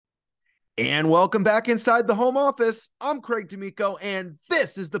And welcome back inside the home office. I'm Craig D'Amico, and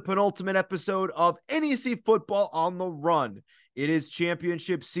this is the penultimate episode of NEC Football on the Run. It is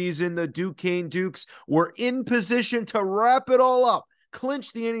championship season. The Duquesne Dukes were in position to wrap it all up,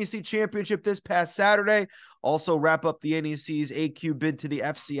 clinch the NEC championship this past Saturday, also wrap up the NEC's AQ bid to the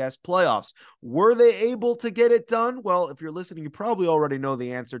FCS playoffs. Were they able to get it done? Well, if you're listening, you probably already know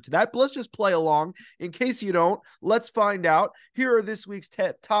the answer to that, but let's just play along. In case you don't, let's find out. Here are this week's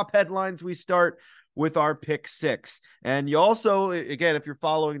top headlines. We start with our pick six. And you also, again, if you're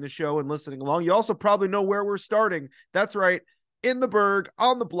following the show and listening along, you also probably know where we're starting. That's right. In the Berg,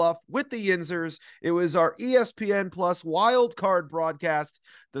 on the Bluff, with the Yinzers. It was our ESPN Plus wild card broadcast.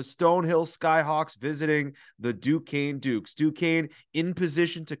 The Stonehill Skyhawks visiting the Duquesne Dukes. Duquesne in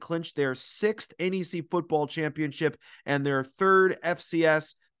position to clinch their sixth NEC football championship and their third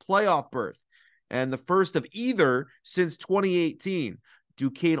FCS playoff berth, and the first of either since 2018.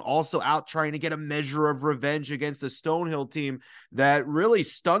 Duquesne also out trying to get a measure of revenge against a Stonehill team that really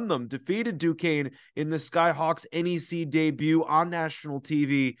stunned them, defeated Duquesne in the Skyhawks NEC debut on national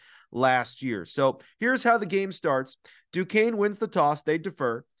TV last year. So here's how the game starts. Duquesne wins the toss. They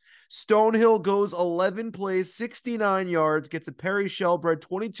defer. Stonehill goes 11 plays, 69 yards, gets a Perry Shelbred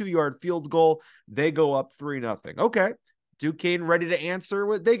 22-yard field goal. They go up 3-0. Okay. Duquesne ready to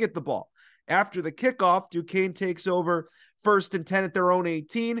answer. They get the ball. After the kickoff, Duquesne takes over 1st and 10 at their own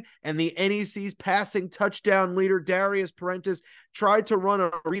 18, and the NEC's passing touchdown leader, Darius Parentis, tried to run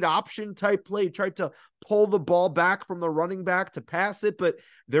a read option type play, tried to pull the ball back from the running back to pass it, but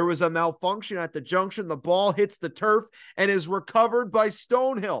there was a malfunction at the junction. The ball hits the turf and is recovered by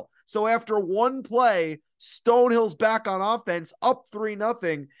Stonehill. So after one play, Stonehill's back on offense, up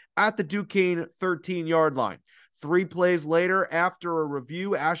 3-0 at the Duquesne 13-yard line. 3 plays later, after a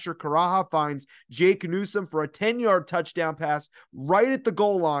review, Asher Karaha finds Jake Newsom for a 10-yard touchdown pass right at the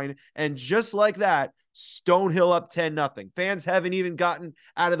goal line. And just like that, Stonehill up 10-0. Fans haven't even gotten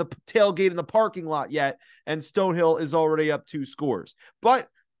out of the tailgate in the parking lot yet, and Stonehill is already up 2 scores. But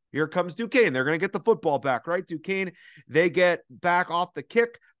here comes Duquesne. They're going to get the football back, right? Duquesne, they get back off the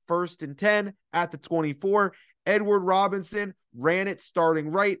kick, 1st and 10 at the 24. Edward Robinson ran it starting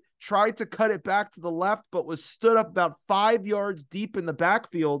right, tried to cut it back to the left, but was stood up about 5 yards deep in the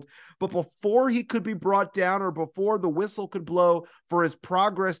backfield. But before he could be brought down, or before the whistle could blow for his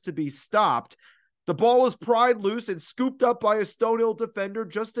progress to be stopped, the ball was pried loose and scooped up by a Stonehill defender,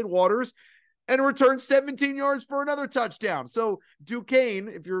 Justin Waters, and returned 17 yards for another touchdown. So Duquesne,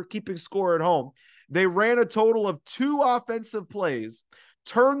 if you're keeping score at home, they ran a total of 2 offensive plays,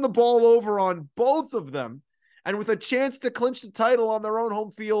 turned the ball over on both of them, and with a chance to clinch the title on their own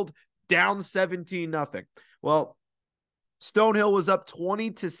home field, down 17-0. Well, Stonehill was up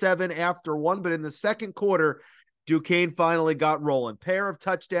 20-7 after 1, but in the second quarter, Duquesne finally got rolling. Pair of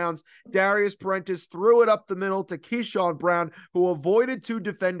touchdowns. Darius Parentis threw it up the middle to Keyshawn Brown, who avoided 2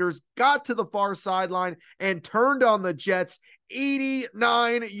 defenders, got to the far sideline, and turned on the Jets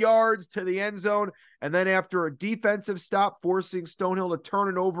 89 yards to the end zone. And then after a defensive stop, forcing Stonehill to turn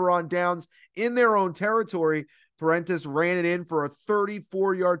it over on downs in their own territory, Parentis ran it in for a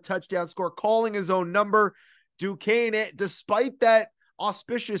 34-yard touchdown score, calling his own number. Duquesne, despite that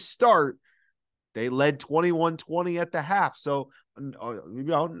auspicious start, they led 21-20 at the half. So,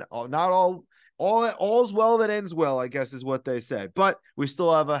 not all's well that ends well, I guess is what they say. But we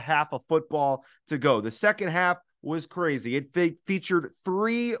still have a half of football to go. The second half was crazy. It featured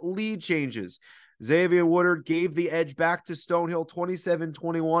 3 lead changes. Xavier Woodard gave the edge back to Stonehill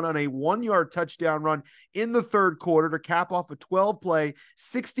 27-21 on a 1-yard touchdown run in the third quarter to cap off a 12-play,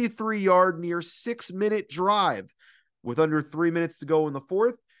 63-yard, near 6-minute drive. With under 3 minutes to go in the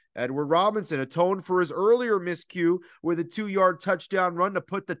fourth, Edward Robinson atoned for his earlier miscue with a 2-yard touchdown run to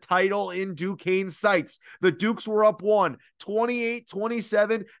put the title in Duquesne's sights. The Dukes were up 1,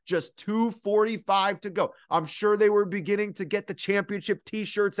 28-27, just 2:45 to go. I'm sure they were beginning to get the championship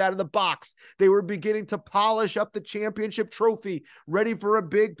t-shirts out of the box. They were beginning to polish up the championship trophy, ready for a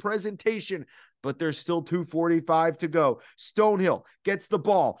big presentation. But there's still 2:45 to go. Stonehill gets the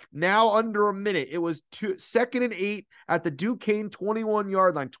ball. Now under a minute. It was 2nd and 8 at the Duquesne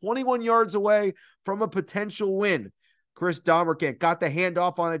 21-yard line, 21 yards away from a potential win. Chris Domerkamp got the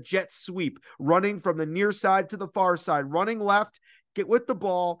handoff on a jet sweep, running from the near side to the far side, running left, get with the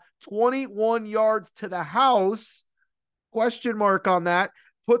ball, 21 yards to the house. Question mark on that.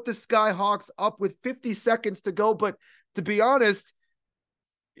 Put the Skyhawks up with 50 seconds to go. But to be honest,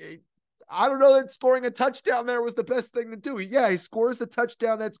 I don't know that scoring a touchdown there was the best thing to do. Yeah, he scores the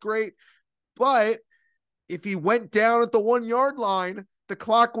touchdown. That's great. But if he went down at the 1-yard line, the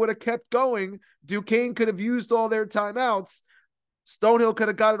clock would have kept going. Duquesne could have used all their timeouts. Stonehill could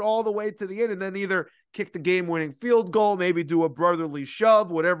have got it all the way to the end and then either kick the game-winning field goal, maybe do a brotherly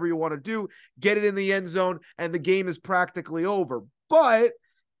shove, whatever you want to do, get it in the end zone, and the game is practically over. But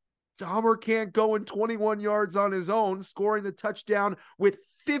Dahmer can't go in 21 yards on his own, scoring the touchdown with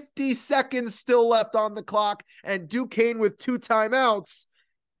 50 seconds still left on the clock, and Duquesne with 2 timeouts.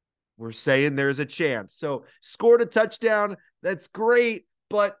 We're saying there's a chance. So scored a touchdown. That's great,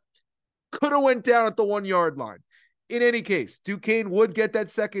 but could have went down at the 1 yard line. In any case, Duquesne would get that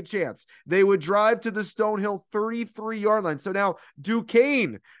second chance. They would drive to the Stonehill 33-yard line. So now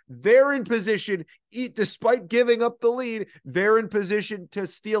Duquesne, they're in position, despite giving up the lead, they're in position to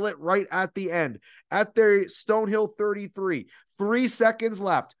steal it right at the end. At their Stonehill 33, 3 seconds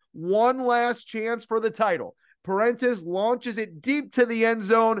left. One last chance for the title. Parentis launches it deep to the end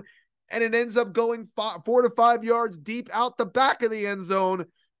zone, and it ends up going 4 to 5 yards deep out the back of the end zone.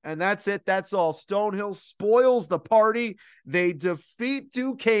 And that's it. That's all. Stonehill spoils the party. They defeat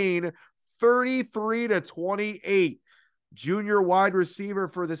Duquesne 33-28. Junior wide receiver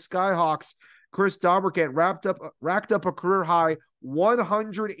for the Skyhawks, Chris Dommerkamp, racked up a career high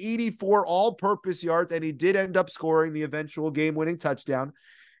 184 all-purpose yards, and he did end up scoring the eventual game-winning touchdown.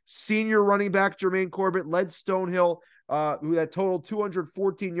 Senior running back Jermaine Corbett led Stonehill, who had totaled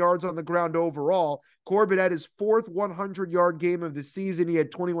 214 yards on the ground overall. Corbett had his 4th 100-yard game of the season. He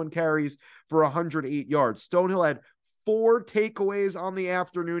had 21 carries for 108 yards. Stonehill had 4 takeaways on the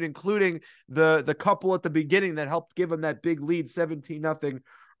afternoon, including the couple at the beginning that helped give him that big lead, 17-0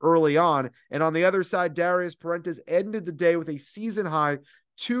 early on. And on the other side, Darius Parentis ended the day with a season-high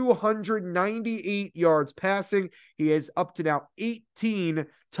 298 yards passing. He is up to now 18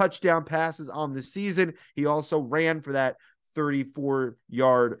 touchdown passes on the season. He also ran for that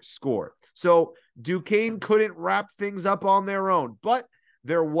 34-yard score. So Duquesne couldn't wrap things up on their own, but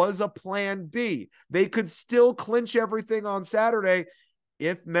there was a plan B. They could still clinch everything on Saturday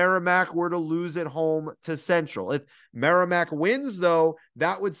if Merrimack were to lose at home to Central. If Merrimack wins, though,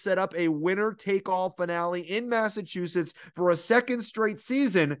 that would set up a winner-take-all finale in Massachusetts for a second straight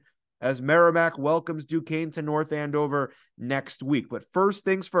season as Merrimack welcomes Duquesne to North Andover next week. But first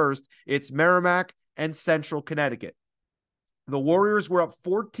things first, it's Merrimack and Central Connecticut. The Warriors were up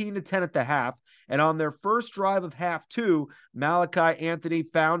 14-10 at the half, and on their first drive of half 2, Malachi Anthony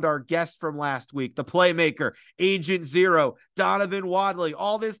found our guest from last week, the playmaker, Agent Zero, Donovan Wadley.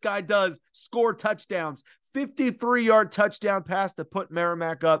 All this guy does, score touchdowns. 53-yard touchdown pass to put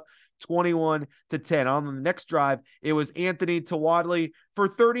Merrimack up 21-10. On the next drive, it was Anthony to Wadley for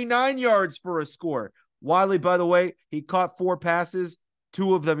 39 yards for a score. Wadley, by the way, he caught 4 passes.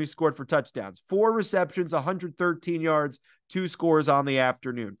 2 of them he scored for touchdowns. 4 receptions, 113 yards, 2 scores on the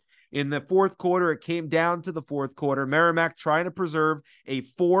afternoon. In the fourth quarter, it came down to the fourth quarter. Merrimack trying to preserve a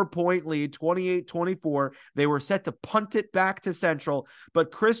 4-point lead, 28-24. They were set to punt it back to Central,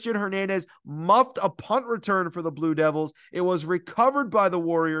 but Christian Hernandez muffed a punt return for the Blue Devils. It was recovered by the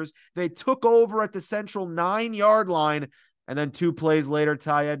Warriors. They took over at the Central 9-yard line. And then 2 plays later,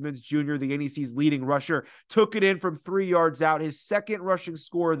 Ty Edmonds Jr., the NEC's leading rusher, took it in from 3 yards out, his second rushing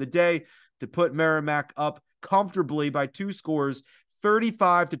score of the day to put Merrimack up comfortably by 2 scores,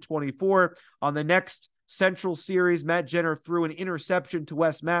 35-24. On the next Central series, Matt Jenner threw an interception to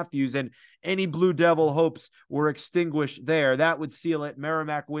Wes Matthews, and any Blue Devil hopes were extinguished there. That would seal it.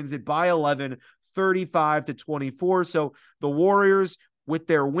 Merrimack wins it by 11, 35-24. So the Warriors, with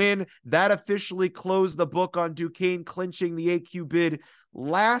their win, that officially closed the book on Duquesne clinching the AQ bid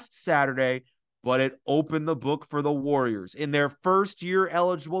last Saturday, but it opened the book for the Warriors in their first year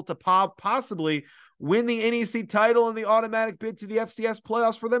eligible to possibly win the NEC title and the automatic bid to the FCS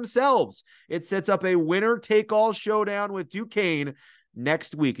playoffs for themselves. It sets up a winner-take-all showdown with Duquesne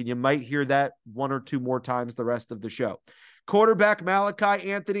next week, and you might hear that 1 or 2 more times the rest of the show. Quarterback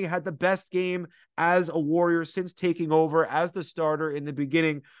Malachi Anthony had the best game as a Warrior since taking over as the starter in the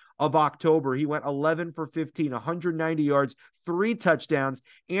beginning of October. He went 11 for 15, 190 yards, 3 touchdowns.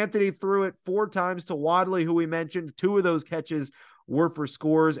 Anthony threw it 4 times to Wadley, who we mentioned. 2 of those catches were for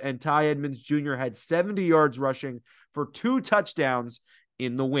scores, and Ty Edmonds Jr. had 70 yards rushing for 2 touchdowns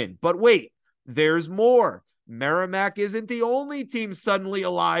in the win. But wait, there's more. Merrimack isn't the only team suddenly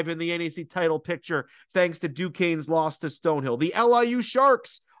alive in the NEC title picture thanks to Duquesne's loss to Stonehill. The LIU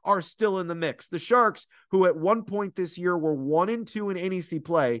Sharks are still in the mix. The Sharks, who at one point this year were 1-2 in NEC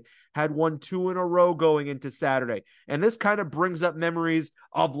play, had won 2 in a row going into Saturday. And this kind of brings up memories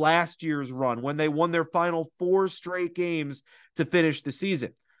of last year's run when they won their final 4 straight games to finish the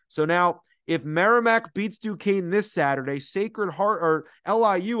season. So now If Merrimack beats Duquesne this Saturday, Sacred Heart, or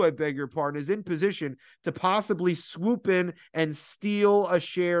LIU, I beg your pardon, is in position to possibly swoop in and steal a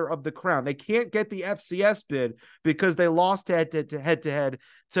share of the crown. They can't get the FCS bid because they lost head-to-head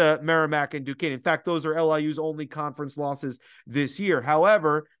to Merrimack and Duquesne. In fact, those are LIU's only conference losses this year.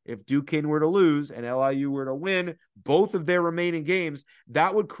 However, if Duquesne were to lose and LIU were to win both of their remaining games,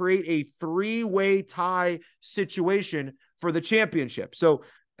 that would create a three-way tie situation for the championship. So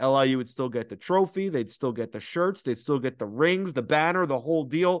LIU would still get the trophy, they'd still get the shirts, they'd still get the rings, the banner, the whole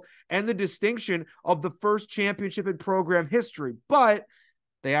deal, and the distinction of the first championship in program history. But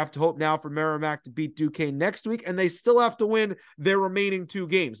they have to hope now for Merrimack to beat Duquesne next week, and they still have to win their remaining two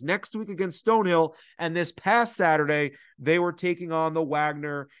games. Next week against Stonehill, and this past Saturday, they were taking on the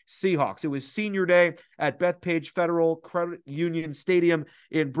Wagner Seahawks. It was senior day at Bethpage Federal Credit Union Stadium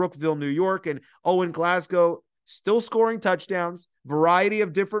in Brookville, New York, and Owen Glasgow still scoring touchdowns, variety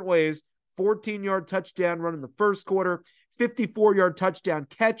of different ways, 14-yard touchdown run in the first quarter, 54-yard touchdown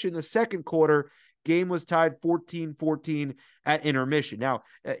catch in the second quarter. Game was tied 14-14 at intermission. Now,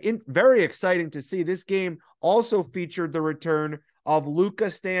 very exciting to see. This game also featured the return of Luca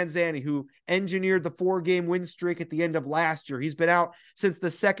Stanzani, who engineered the 4-game win streak at the end of last year. He's been out since the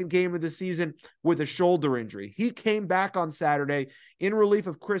second game of the season with a shoulder injury. He came back on Saturday in relief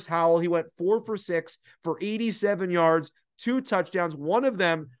of Chris Howell. He went 4 for 6 for 87 yards, 2 touchdowns. One of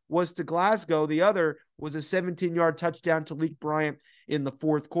them was to Glasgow. The other was a 17-yard touchdown to Leek Bryant in the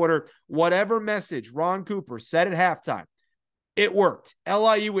fourth quarter. Whatever message Ron Cooper said at halftime, it worked.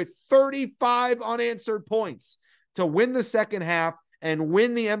 LIU with 35 unanswered points to win the second half and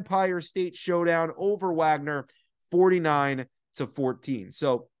win the Empire State Showdown over Wagner 49-14.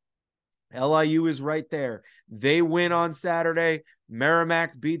 So LIU is right there. They win on Saturday.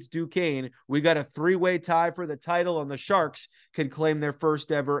 Merrimack beats Duquesne. We got a 3-way tie for the title, and the Sharks can claim their first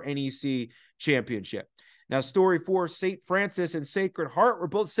ever NEC championship. Now, story 4, St. Francis and Sacred Heart were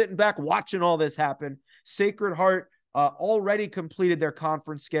both sitting back watching all this happen. Sacred Heart already completed their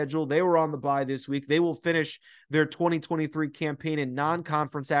conference schedule. They were on the bye this week. They will finish their 2023 campaign in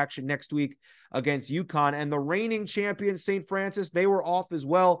non-conference action next week against UConn. And the reigning champion, St. Francis, they were off as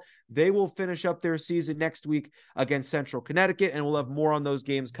well. They will finish up their season next week against Central Connecticut, and we'll have more on those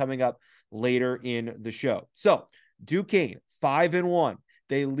games coming up later in the show. So, Duquesne, 5-1.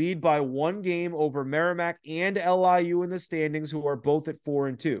 They lead by 1 game over Merrimack and LIU in the standings, who are both at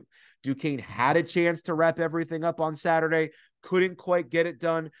 4-2. Duquesne had a chance to wrap everything up on Saturday, couldn't quite get it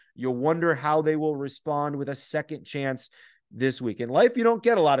done. You'll wonder how they will respond with a second chance this week. In life, you don't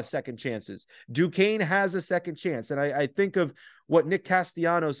get a lot of second chances. Duquesne has a second chance. And I think of what Nick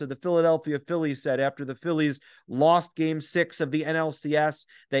Castellanos of the Philadelphia Phillies said after the Phillies lost game 6 of the NLCS.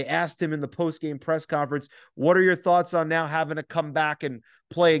 They asked him in the post-game press conference, what are your thoughts on now having to come back and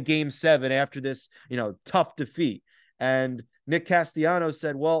play a game 7 after this, tough defeat? And Nick Castellanos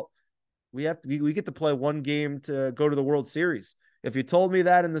said, well, we get to play 1 game to go to the World Series. If you told me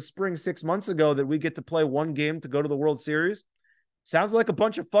that in the spring 6 months ago that we get to play 1 game to go to the World Series, sounds like a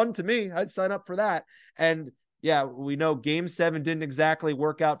bunch of fun to me. I'd sign up for that. And yeah, we know game 7 didn't exactly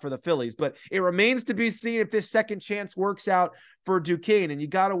work out for the Phillies, but it remains to be seen if this second chance works out for Duquesne. And you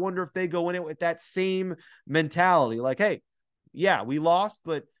got to wonder if they go in it with that same mentality. Like, hey, yeah, we lost,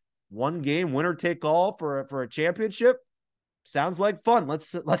 but 1 game, winner take all for a championship. Sounds like fun.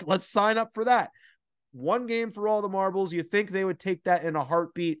 Let's sign up for that. 1 game for all the marbles. You think they would take that in a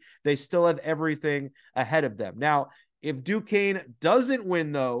heartbeat. They still have everything ahead of them. Now, if Duquesne doesn't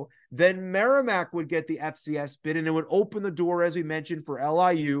win, though, then Merrimack would get the FCS bid, and it would open the door, as we mentioned, for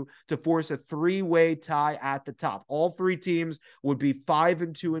LIU to force a 3-way tie at the top. All 3 teams would be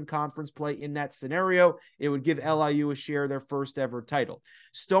 5-2 in conference play in that scenario. It would give LIU a share of their first ever title.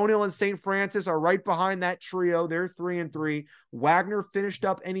 Stonehill and St. Francis are right behind that trio. They're 3-3. Wagner finished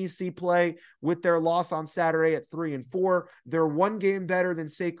up NEC play with their loss on Saturday at 3-4. They're 1 game better than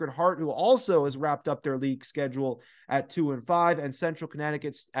Sacred Heart, who also has wrapped up their league schedule at 2-5, and Central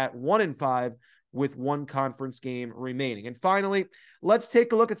Connecticut's at 1-5 with 1 conference game remaining. And finally, let's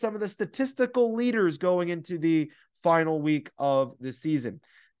take a look at some of the statistical leaders going into the final week of the season.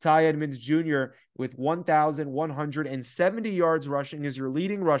 Ty Edmonds Jr. with 1,170 yards rushing is your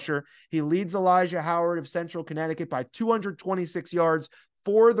leading rusher. He leads Elijah Howard of Central Connecticut by 226 yards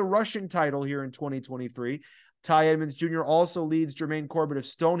for the rushing title here in 2023. Ty Edmonds Jr. also leads Jermaine Corbett of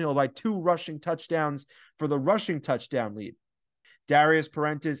Stonehill by 2 rushing touchdowns for the rushing touchdown lead. Darius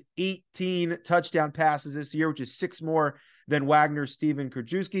Parentes, 18 touchdown passes this year, which is 6 more than Wagner's Steven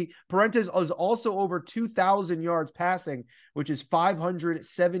Krajewski. Parentes is also over 2,000 yards passing, which is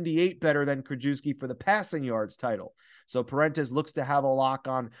 578 better than Krajewski for the passing yards title. So Parentes looks to have a lock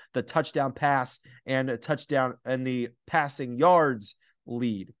on the touchdown pass and a touchdown and the passing yards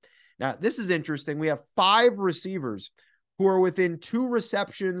lead. Now, this is interesting. We have 5 receivers who are within 2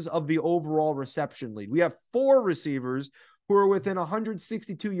 receptions of the overall reception lead. We have 4 receivers who are within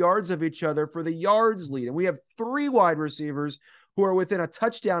 162 yards of each other for the yards lead. And we have 3 wide receivers who are within a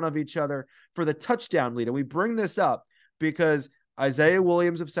touchdown of each other for the touchdown lead. And we bring this up because Isaiah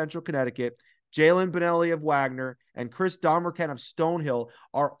Williams of Central Connecticut, Jalen Benelli of Wagner, and Chris Domerken of Stonehill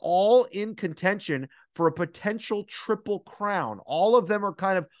are all in contention for a potential triple crown. All of them are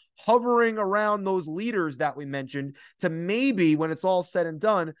kind of hovering around those leaders that we mentioned to maybe, when it's all said and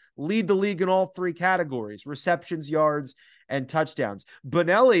done, lead the league in all 3 categories: receptions, yards, and touchdowns.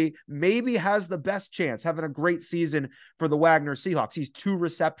 Benelli maybe has the best chance, having a great season for the Wagner Seahawks. He's 2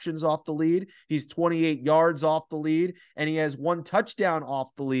 receptions off the lead. He's 28 yards off the lead, and he has 1 touchdown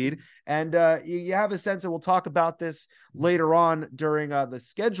off the lead. And you have a sense, and we'll talk about this later on during the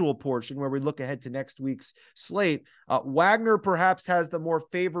schedule portion where we look ahead to next week's slate. Wagner perhaps has the more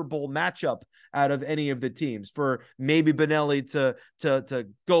favorable matchup out of any of the teams for maybe Benelli to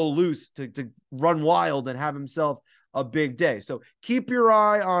go loose, to run wild and have himself a big day. So keep your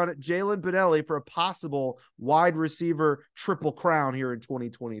eye on Jalen Benelli for a possible wide receiver triple crown here in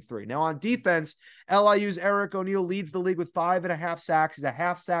 2023. Now on defense, LIU's Eric O'Neill leads the league with 5.5 sacks. He's a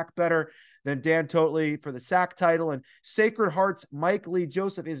half sack better than Dan Totley for the sack title. And Sacred Heart's Mike Lee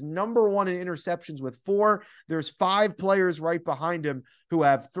Joseph is number 1 in interceptions with 4. There's 5 players right behind him who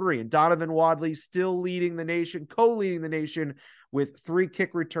have 3. And Donovan Wadley still leading the nation, co-leading the nation with 3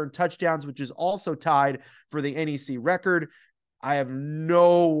 kick return touchdowns, which is also tied for the NEC record. I have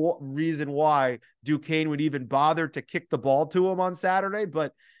no reason why Duquesne would even bother to kick the ball to him on Saturday,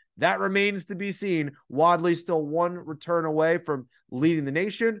 but that remains to be seen. Wadley still 1 return away from leading the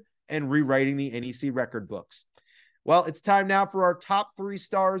nation and rewriting the NEC record books. Well, it's time now for our top 3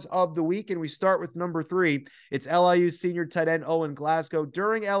 stars of the week, and we start with number 3. It's LIU's senior tight end Owen Glasgow.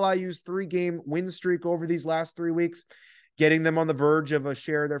 During LIU's 3-game win streak over these last 3 weeks, getting them on the verge of a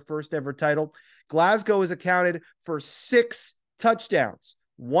share of their first ever title, Glasgow has accounted for 6 touchdowns,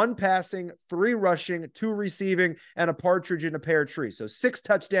 1 passing, 3 rushing, 2 receiving, and a partridge in a pear tree. So 6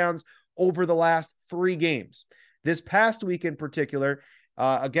 touchdowns over the last 3 games. This past week in particular,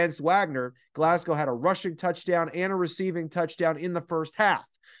 against Wagner, Glasgow had a rushing touchdown and a receiving touchdown in the first half.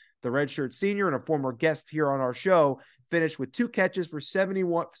 The redshirt senior and a former guest here on our show finished with 2 catches for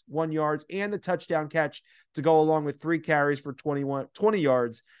 71 yards and the touchdown catch to go along with 3 carries for 20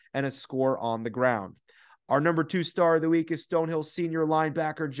 yards and a score on the ground. Our number 2 star of the week is Stonehill senior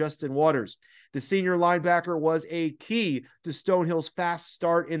linebacker Justin Waters. The senior linebacker was a key to Stonehill's fast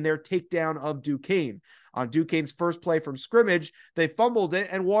start in their takedown of Duquesne. On Duquesne's first play from scrimmage, they fumbled it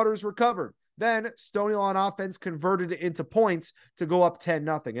and Waters recovered. Then Stonehill on offense converted it into points to go up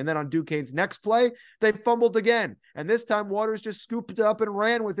 10-0. And then on Duquesne's next play, they fumbled again. And this time Waters just scooped it up and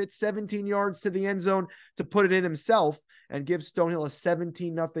ran with it 17 yards to the end zone to put it in himself and give Stonehill a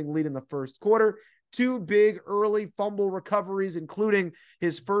 17-0 lead in the first quarter. 2 big early fumble recoveries, including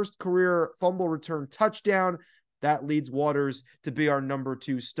his first career fumble return touchdown. That leads Waters to be our number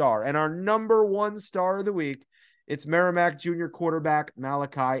 2 star. And our number 1 star of the week, it's Merrimack junior quarterback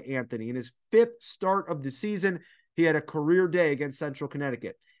Malachi Anthony. In his 5th start of the season, he had a career day against Central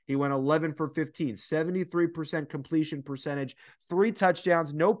Connecticut. He went 11 for 15, 73% completion percentage, 3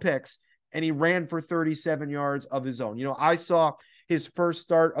 touchdowns, no picks, and he ran for 37 yards of his own. You know, I saw his first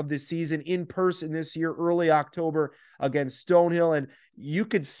start of the season in person this year, early October against Stonehill, and you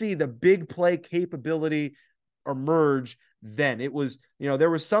could see the big play capability emerge then. It was, you know, there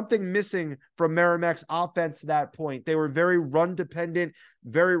was something missing from Merrimack's offense at that point. They were very run dependent.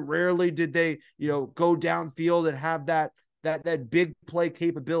 Very rarely did they, you know, go downfield and have that big play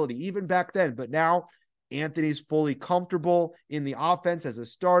capability, even back then. But now Anthony's fully comfortable in the offense as a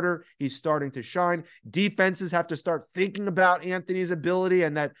starter. He's starting to shine. Defenses have to start thinking about Anthony's ability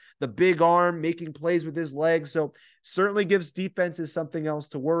and that the big arm making plays with his legs. So certainly gives defenses something else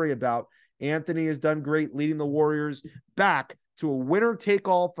to worry about. Anthony has done great leading the Warriors back to a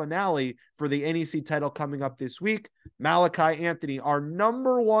winner-take-all finale for the NEC title coming up this week. Malachi Anthony, our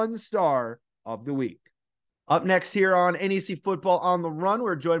number 1 star of the week. Up next here on NEC Football on the Run,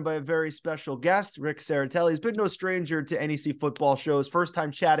 we're joined by a very special guest, Rick Serritella. He's been no stranger to NEC football shows. First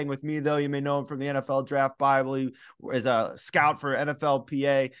time chatting with me, though. You may know him from the NFL Draft Bible. He is a scout for NFL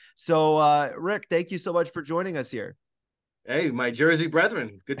PA. So, Rick, thank you so much for joining us here. Hey, my Jersey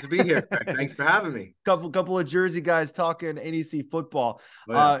brethren. Good to be here, Craig. Thanks for having me. Couple of Jersey guys talking NEC football.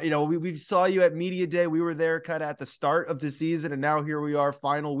 Oh, yeah. We saw you at Media Day. We were there kind of at the start of the season, and now here we are,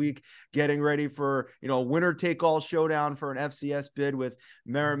 final week, getting ready for a winner take all showdown for an FCS bid with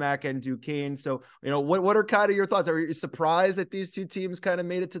Merrimack and Duquesne. So what are kind of your thoughts? Are you surprised that these two teams kind of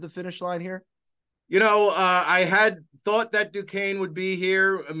made it to the finish line here? I had thought that Duquesne would be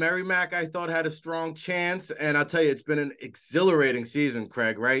here. Merrimack, I thought, had a strong chance. And I'll tell you, it's been an exhilarating season,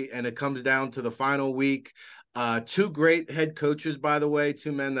 Craig, right? And it comes down to the final week. Two great head coaches, by the way,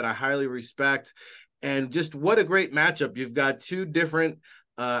 two men that I highly respect. And just what a great matchup. You've got two different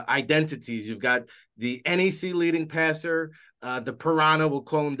identities. You've got the NEC leading passer, the Piranha, we'll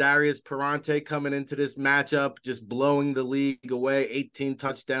call him Darius Perante, coming into this matchup, just blowing the league away. 18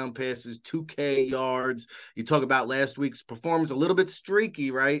 touchdown passes, 2K yards. You talk about last week's performance, a little bit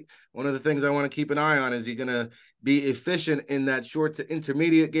streaky, right? One of the things I want to keep an eye on is he going to be efficient in that short to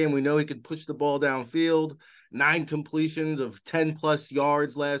intermediate game. We know he can push the ball downfield. 9 completions of 10 plus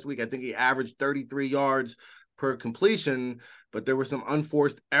yards last week. I think he averaged 33 yards per completion, but there were some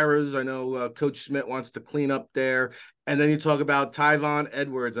unforced errors. I know Coach Schmidt wants to clean up there. And then you talk about Tyvon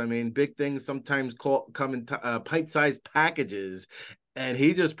Edwards. I mean, big things sometimes come in pint-sized packages, and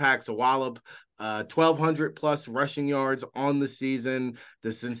he just packs a wallop. 1,200 plus rushing yards on the season.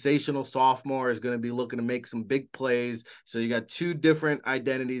 The sensational sophomore is going to be looking to make some big plays. So you got two different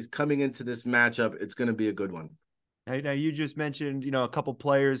identities coming into this matchup. It's going to be a good one. Now you just mentioned, a couple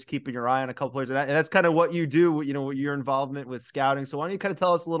players, keeping your eye on a couple players, and that's kind of what you do, your involvement with scouting. So why don't you kind of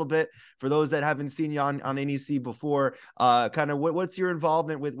tell us a little bit, for those that haven't seen you on NEC before, kind of what's your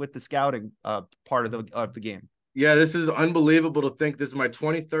involvement with the scouting part of the game? Yeah, this is unbelievable to think this is my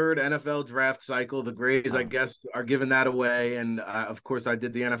 23rd NFL draft cycle. The grades, I Wow. guess, are giving that away. And of course, I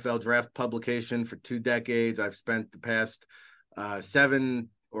did the NFL draft publication for 2 decades. I've spent the past 7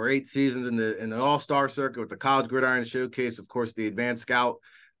 or 8 seasons in the All-Star circuit with the College Gridiron Showcase, of course, the advanced scout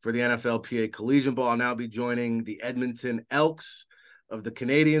for the NFLPA Collegiate Ball. I'll now be joining the Edmonton Elks of the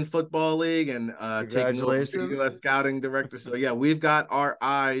Canadian Football League and taking over the Congratulations. U.S. scouting director. So, yeah, we've got our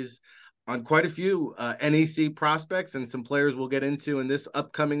eyes on quite a few NEC prospects and some players we'll get into in this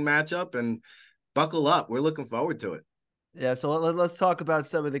upcoming matchup. And buckle up. We're looking forward to it. Yeah, so let's talk about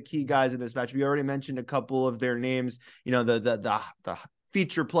some of the key guys in this match. We already mentioned a couple of their names, the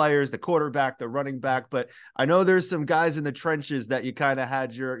feature players, the quarterback, the running back, but I know there's some guys in the trenches that you kind of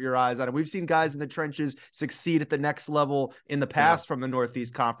had your eyes on. And we've seen guys in the trenches succeed at the next level in the Yeah. past from the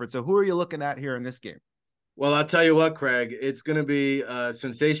Northeast Conference. So who are you looking at here in this game? Well, I'll tell you what, Craig, it's going to be a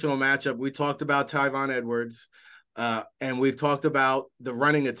sensational matchup. We talked about Tyvon Edwards, and we've talked about the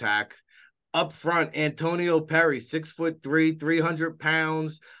running attack. Up front, Antonio Perry, 6'3", 300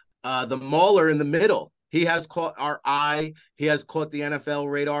 pounds. The Mauler in the middle. He has caught our eye. He has caught the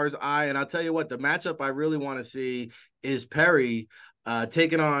NFL radar's eye. And I'll tell you what, the matchup I really want to see is Perry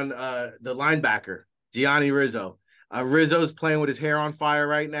taking on the linebacker, Gianni Rizzo. Rizzo's playing with his hair on fire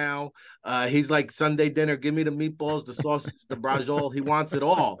right now. He's like Sunday dinner. Give me the meatballs, the sausage, the brajol. He wants it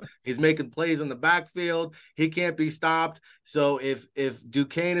all. He's making plays in the backfield. He can't be stopped. So if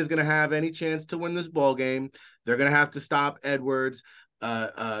Duquesne is going to have any chance to win this ball game, they're going to have to stop Edwards.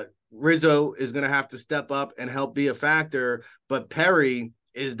 Rizzo is going to have to step up and help be a factor. But Perry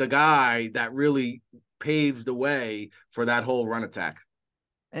is the guy that really paves the way for that whole run attack.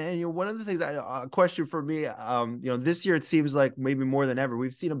 And one of the things, a question for me, this year it seems like maybe more than ever,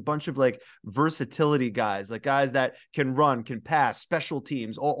 we've seen a bunch of like versatility guys, like guys that can run, can pass, special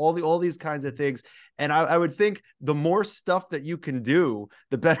teams, all these kinds of things. And I would think the more stuff that you can do,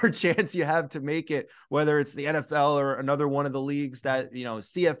 the better chance you have to make it, whether it's the NFL or another one of the leagues that,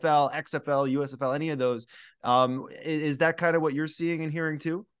 CFL, XFL, USFL, any of those. Is that kind of what you're seeing and hearing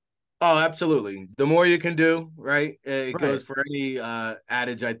too? Oh, absolutely. The more you can do, right? It Right. goes for any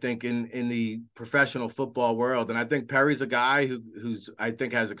adage, I think, in the professional football world. And I think Perry's a guy who's I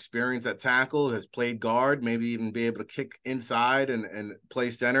think has experience at tackle, has played guard, maybe even be able to kick inside and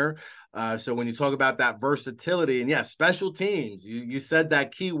play center. So when you talk about that versatility and yes, special teams, you said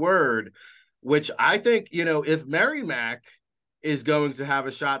that key word, which I think, if Merrimack is going to have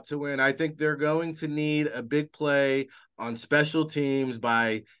a shot to win, I think they're going to need a big play on special teams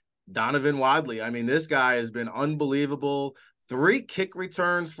by Donovan Wadley. I mean, this guy has been unbelievable. 3 kick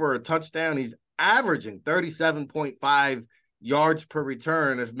returns for a touchdown. He's averaging 37.5 yards per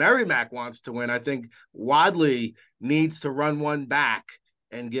return. If Merrimack wants to win, I think Wadley needs to run one back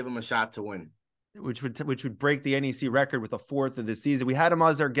and give him a shot to win. which would break the NEC record with a fourth of the season. We had him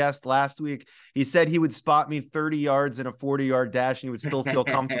as our guest last week. He said he would spot me 30 yards in a 40-yard dash and he would still feel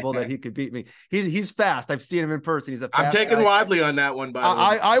comfortable that he could beat me. He's fast. I've seen him in person. He's a fast I'm taking guy. Wadley on that one, by the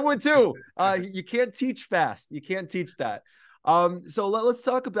way. I would too. You can't teach fast. You can't teach that. So let's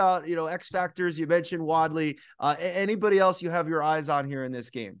talk about, X factors. You mentioned Wadley. Anybody else you have your eyes on here in this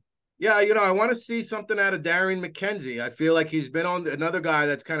game? Yeah, I want to see something out of Darian McKenzie. I feel like he's been on another guy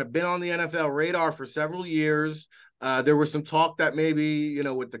that's kind of been on the NFL radar for several years. There was some talk that maybe,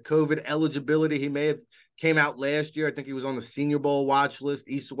 with the COVID eligibility, he may have came out last year. I think he was on the Senior Bowl watch list,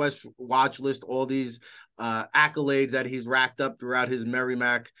 East-West watch list, all these accolades that he's racked up throughout his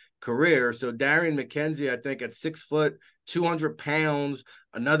Merrimack career. So Darian McKenzie, I think at 6 foot, 200 pounds,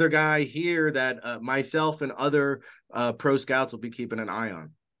 another guy here that myself and other pro scouts will be keeping an eye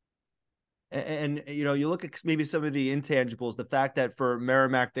on. And you look at maybe some of the intangibles, the fact that for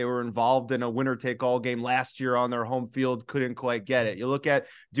Merrimack, they were involved in a winner-take-all game last year on their home field, couldn't quite get it. You look at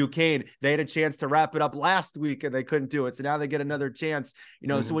Duquesne, they had a chance to wrap it up last week and they couldn't do it. So now they get another chance.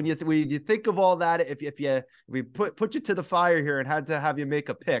 So when you think of all that, if we put you to the fire here and had to have you make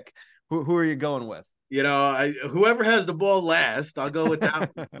a pick, who are you going with? Whoever has the ball last, I'll go with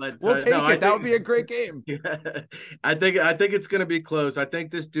that. But we'll take it. That would be a great game. Yeah, I think it's going to be close. I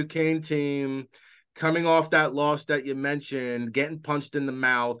think this Duquesne team, coming off that loss that you mentioned, getting punched in the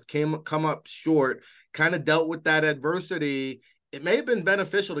mouth, come up short, kind of dealt with that adversity. It may have been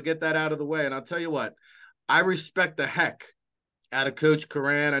beneficial to get that out of the way. And I'll tell you what, I respect the heck out of Coach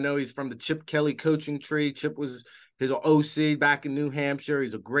Coran. I know he's from the Chip Kelly coaching tree. Chip was his OC back in New Hampshire.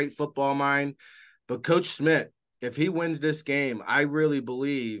 He's a great football mind. But Coach Smith, if he wins this game, I really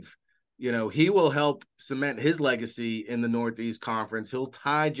believe, he will help cement his legacy in the Northeast Conference. He'll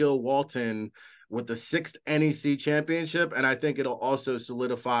tie Joe Walton with the 6th NEC championship, and I think it'll also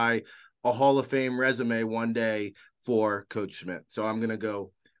solidify a Hall of Fame resume one day for Coach Smith. So I'm going to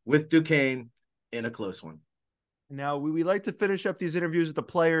go with Duquesne in a close one. Now, we like to finish up these interviews with the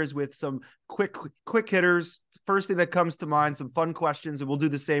players with some quick hitters. First thing that comes to mind, some fun questions, and we'll do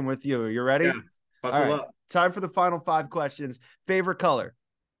the same with you. You ready? Yeah. Buckle up. Time for the final 5 questions. Favorite color?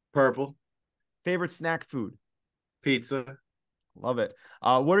 Purple. Favorite snack food? Pizza. Love it.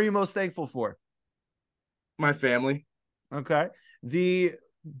 What are you most thankful for? My family. Okay. The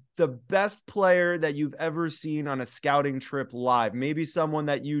best player that you've ever seen on a scouting trip live, maybe someone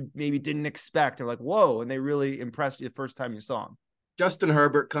that you maybe didn't expect, or like, whoa, and they really impressed you the first time you saw him. Justin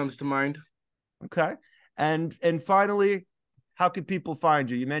Herbert comes to mind. Okay. And finally, how could people find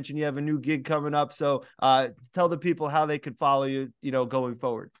you? You mentioned you have a new gig coming up. So tell the people how they could follow you, going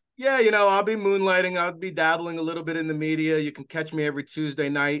forward. Yeah, I'll be moonlighting. I'll be dabbling a little bit in the media. You can catch me every Tuesday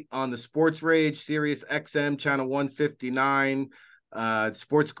night on the Sports Rage, Sirius XM, channel 159,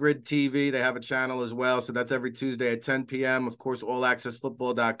 Sports Grid TV. They have a channel as well. So that's every Tuesday at 10 p.m. Of course,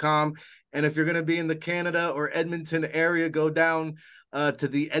 allaccessfootball.com. And if you're going to be in the Canada or Edmonton area, go down to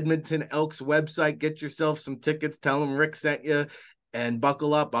the Edmonton Elks website, get yourself some tickets, tell them Rick sent you, and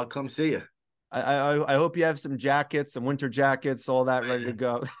buckle up. I'll come see you. I hope you have some jackets, some winter jackets, all that ready to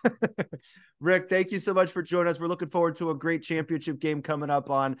go. Rick, thank you so much for joining us. We're looking forward to a great championship game coming up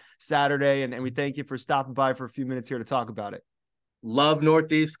on Saturday, and we thank you for stopping by for a few minutes here to talk about it. Love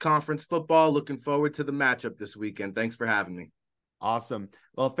Northeast Conference football. Looking forward to the matchup this weekend. Thanks for having me. Awesome.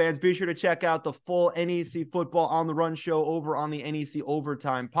 Well, fans, be sure to check out the full NEC Football on the Run show over on the NEC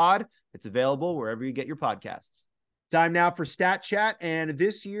Overtime Pod. It's available wherever you get your podcasts. Time now for Stat Chat. And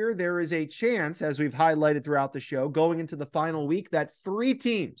this year, there is a chance, as we've highlighted throughout the show, going into the final week, that 3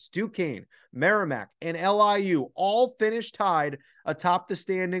 teams, Duquesne, Merrimack, and LIU, all finish tied atop the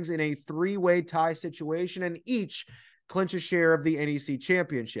standings in a 3-way tie situation, and each clinch a share of the NEC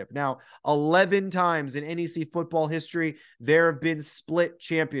championship. Now, 11 times in NEC football history, there have been split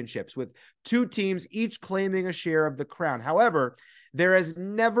championships with 2 teams each claiming a share of the crown. However, there has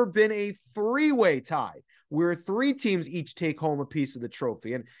never been a 3-way tie where 3 teams each take home a piece of the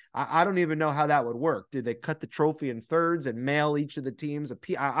trophy. And I don't even know how that would work. Did they cut the trophy in thirds and mail each of the teams a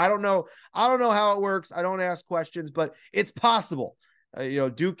piece? I don't know. I don't know how it works. I don't ask questions, but it's possible.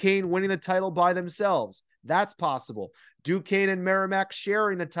 Duquesne winning the title by themselves. That's possible. Duquesne and Merrimack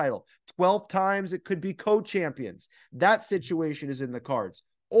sharing the title. 12 times it could be co-champions. That situation is in the cards.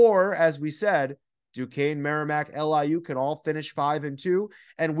 Or, as we said, Duquesne, Merrimack, LIU can all finish 5-2,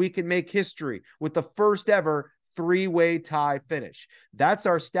 and we can make history with the first ever 3-way tie finish. That's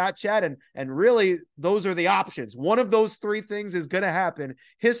our Stat Chat, and really, those are the options. One of those 3 things is going to happen.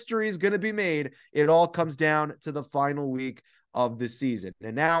 History is going to be made. It all comes down to the final week of the season.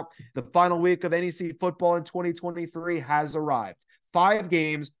 And now the final week of NEC football in 2023 has arrived. 5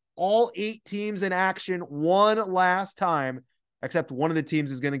 games, all 8 teams in action one last time, except one of the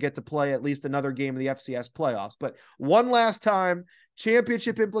teams is going to get to play at least another game of the FCS playoffs. But one last time,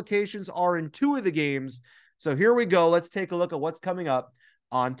 championship implications are in 2 of the games. So here we go. Let's take a look at what's coming up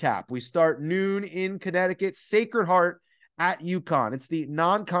on tap. We start noon in Connecticut, Sacred Heart at UConn. It's the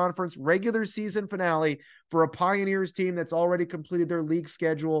non-conference regular season finale for a Pioneers team that's already completed their league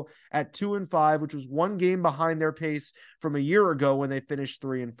schedule at 2-5, which was 1 game behind their pace from a year ago when they finished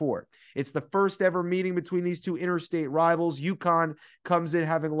 3-4. It's the first ever meeting between these 2 interstate rivals. UConn comes in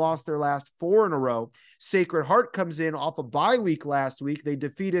having lost their last 4 in a row. Sacred Heart comes in off a bye week last week. They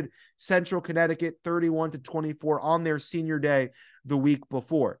defeated Central Connecticut 31-24 on their senior day the week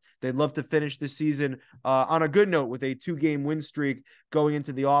before. They'd love to finish the season on a good note with a 2-game win streak going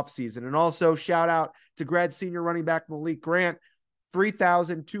into the offseason. And also shout out to grad senior running back Malik Grant,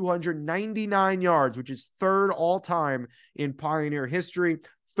 3,299 yards, which is 3rd all time in Pioneer history,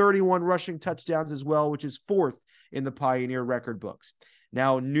 31 rushing touchdowns as well, which is 4th in the Pioneer record books.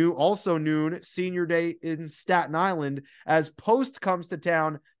 Now, noon, senior day in Staten Island, as Post comes to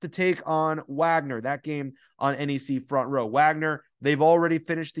town to take on Wagner. That game on NEC Front Row. Wagner, they've already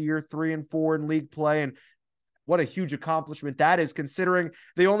finished the year 3-4 in league play, and what a huge accomplishment that is, considering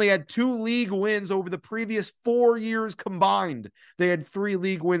they only had 2 league wins over the previous 4 years combined. They had 3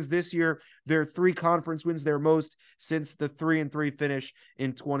 league wins this year. Their 3 conference wins, their most since the 3-3 finish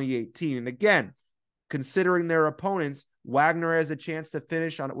in 2018. And again, considering their opponents, Wagner has a chance to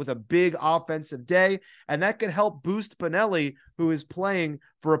finish on it with a big offensive day, and that could help boost Benelli, who is playing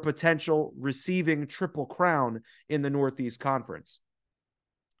for a potential receiving triple crown in the Northeast Conference.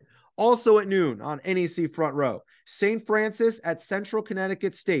 Also at noon on NEC Front Row, St. Francis at Central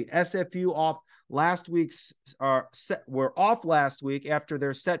Connecticut State. SFU were off last week after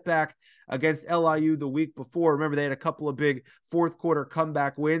their setback against LIU the week before. Remember, they had a couple of big 4th quarter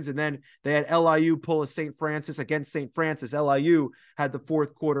comeback wins, and then they had LIU pull a St. Francis against St. Francis. LIU had the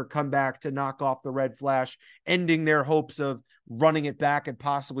 4th quarter comeback to knock off the Red Flash, ending their hopes of running it back and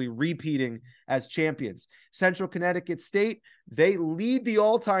possibly repeating as champions. Central Connecticut State, they lead the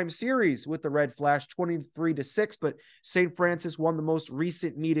all-time series with the Red Flash 23-6, but St. Francis won the most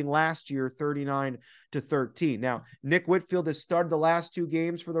recent meeting last year, 39-13. Now, Nick Whitfield has started the last 2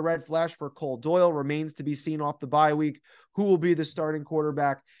 games for the Red Flash for Cole Doyle. Remains to be seen off the bye week who will be the starting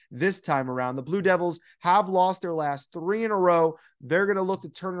quarterback this time around. The Blue Devils have lost their last 3 in a row. They're going to look to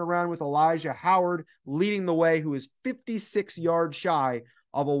turn it around with Elijah Howard leading the way, who is 56 yards shy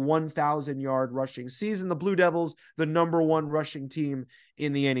of a 1,000-yard rushing season. The Blue Devils, the number 1 rushing team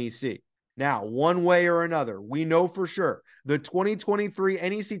in the NEC. Now, one way or another, we know for sure the 2023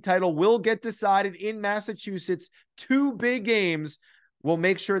 NEC title will get decided in Massachusetts. 2 big games will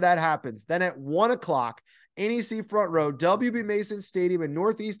make sure that happens. Then at 1 o'clock, NEC Front Row, WB Mason Stadium in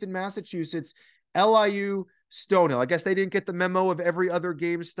Northeastern Massachusetts, LIU Stonehill. I guess they didn't get the memo of every other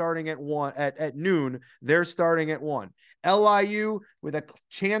game starting at noon. They're starting at 1. LIU with a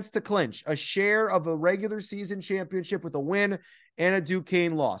chance to clinch a share of a regular season championship with a win and a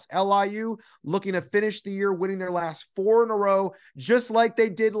Duquesne loss. LIU looking to finish the year winning their last 4 in a row, just like they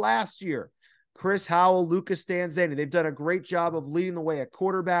did last year. Chris Howell, Lucas Stanzani, they've done a great job of leading the way at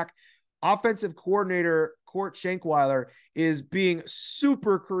quarterback. Offensive coordinator Court Schenkweiler is being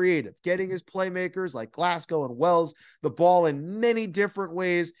super creative, getting his playmakers like Glasgow and Wells the ball in many different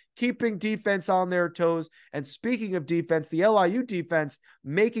ways, keeping defense on their toes. And speaking of defense, the LIU defense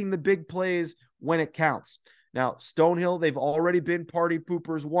making the big plays when it counts. Now, Stonehill, they've already been party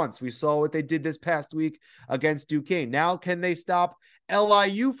poopers once. We saw what they did this past week against Duquesne. Now, can they stop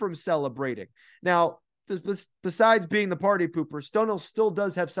LIU from celebrating? Now, besides being the party pooper, Stonehill still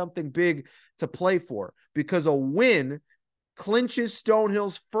does have something big to play for, because a win clinches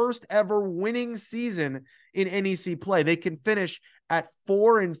Stonehill's first ever winning season in NEC play. They can finish at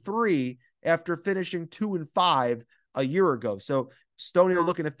 4-3 after finishing 2-5 a year ago. So Stonehill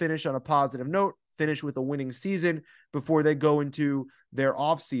looking to finish on a positive note, finish with a winning season before they go into their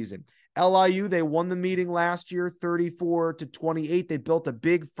off season. LIU, they won the meeting last year, 34-28. They built a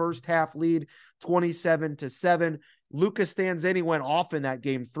big first half lead, 27-7. Lucas Stanzani went off in that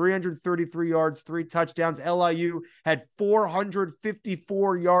game, 333 yards, 3 touchdowns. LIU had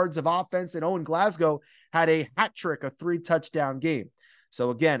 454 yards of offense, and Owen Glasgow had a hat trick, a 3-touchdown game. So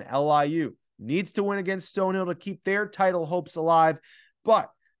again, LIU needs to win against Stonehill to keep their title hopes alive, but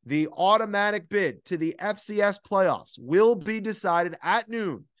the automatic bid to the FCS playoffs will be decided at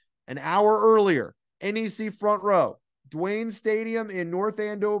noon, an hour earlier. NEC Front Row, Duquesne Stadium in North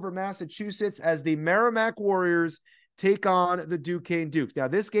Andover, Massachusetts, as the Merrimack Warriors take on the Duquesne Dukes. Now,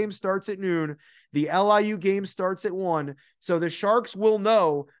 this game starts at noon. The LIU game starts at 1. So the Sharks will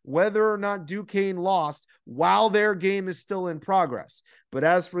know whether or not Duquesne lost while their game is still in progress. But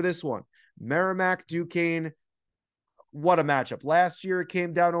as for this one, Merrimack, Duquesne, what a matchup. Last year, it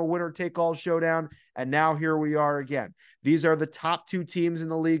came down to a winner-take-all showdown, and now here we are again. These are the top 2 teams in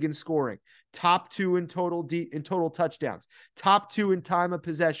the league in scoring, top 2 in total touchdowns, top 2 in time of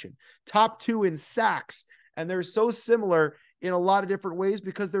possession, top 2 in sacks, and they're so similar in a lot of different ways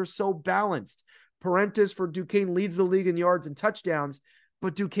because they're so balanced. Parentis for Duquesne leads the league in yards and touchdowns,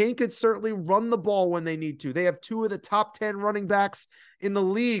 but Duquesne could certainly run the ball when they need to. They have 2 of the top 10 running backs in the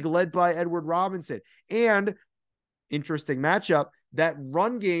league, led by Edward Robinson. And interesting matchup, that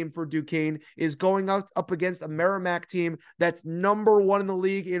run game for Duquesne is going up against a Merrimack team that's number 1 in the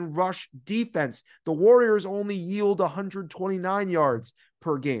league in rush defense. The Warriors only yield 129 yards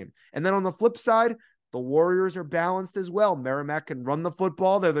per game. And then on the flip side, the Warriors are balanced as well. Merrimack can run the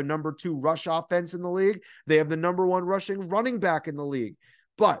football. They're the number 2 rush offense in the league. They have the number 1 rushing running back in the league.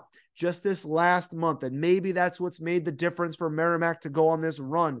 But just this last month, and maybe that's what's made the difference for Merrimack to go on this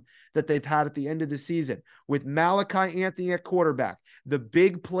run that they've had at the end of the season. With Malachi Anthony at quarterback, the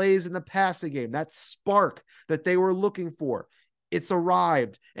big plays in the passing game, that spark that they were looking for, it's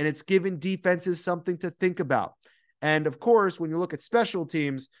arrived, and it's given defenses something to think about. And of course, when you look at special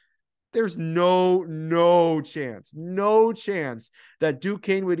teams, there's no chance that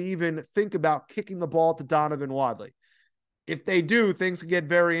Duquesne would even think about kicking the ball to Donovan Wadley. If they do, things can get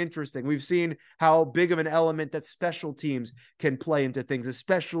very interesting. We've seen how big of an element that special teams can play into things,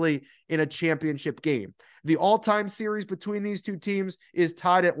 especially in a championship game. The all-time series between these 2 teams is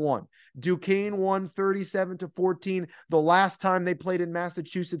tied at 1. Duquesne won 37-14 the last time they played in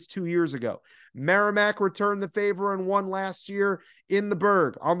Massachusetts 2 years ago. Merrimack returned the favor and won last year in the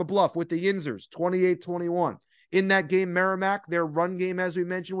Berg on the Bluff with the Yinzers, 28-21. In that game, Merrimack, their run game, as we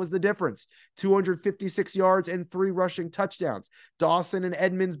mentioned, was the difference. 256 yards and 3 rushing touchdowns. Dawson and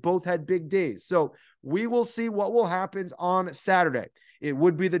Edmonds both had big days. So we will see what will happen on Saturday. It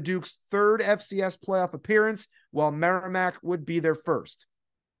would be the Duke's 3rd FCS playoff appearance, while Merrimack would be their 1st.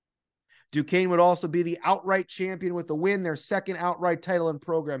 Duquesne would also be the outright champion with the win, their 2nd outright title in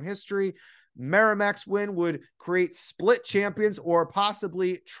program history. Merrimack's win would create split champions or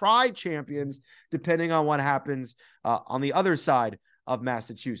possibly tri-champions, depending on what happens on the other side of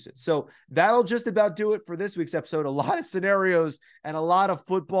Massachusetts. So that'll just about do it for this week's episode. A lot of scenarios and a lot of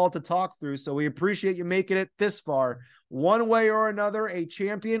football to talk through. So we appreciate you making it this far. One way or another, a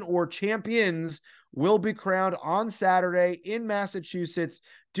champion or champions will be crowned on Saturday in Massachusetts.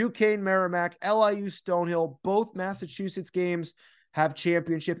 Duquesne, Merrimack, LIU, Stonehill, both Massachusetts games have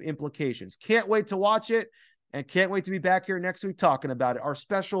championship implications. Can't wait to watch it, and can't wait to be back here next week talking about it. Our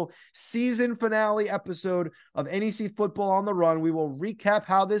special season finale episode of NEC Football on the Run. We will recap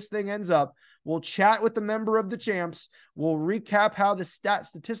how this thing ends up. We'll chat with the member of the champs. We'll recap how the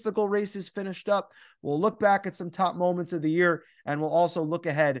statistical races finished up. We'll look back at some top moments of the year, and we'll also look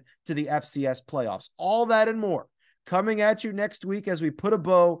ahead to the FCS playoffs. All that and more coming at you next week as we put a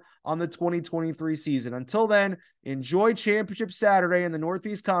bow on the 2023 season. Until then, enjoy Championship Saturday in the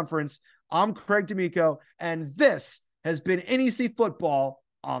Northeast Conference. I'm Craig D'Amico, and this has been NEC Football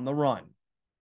on the Run.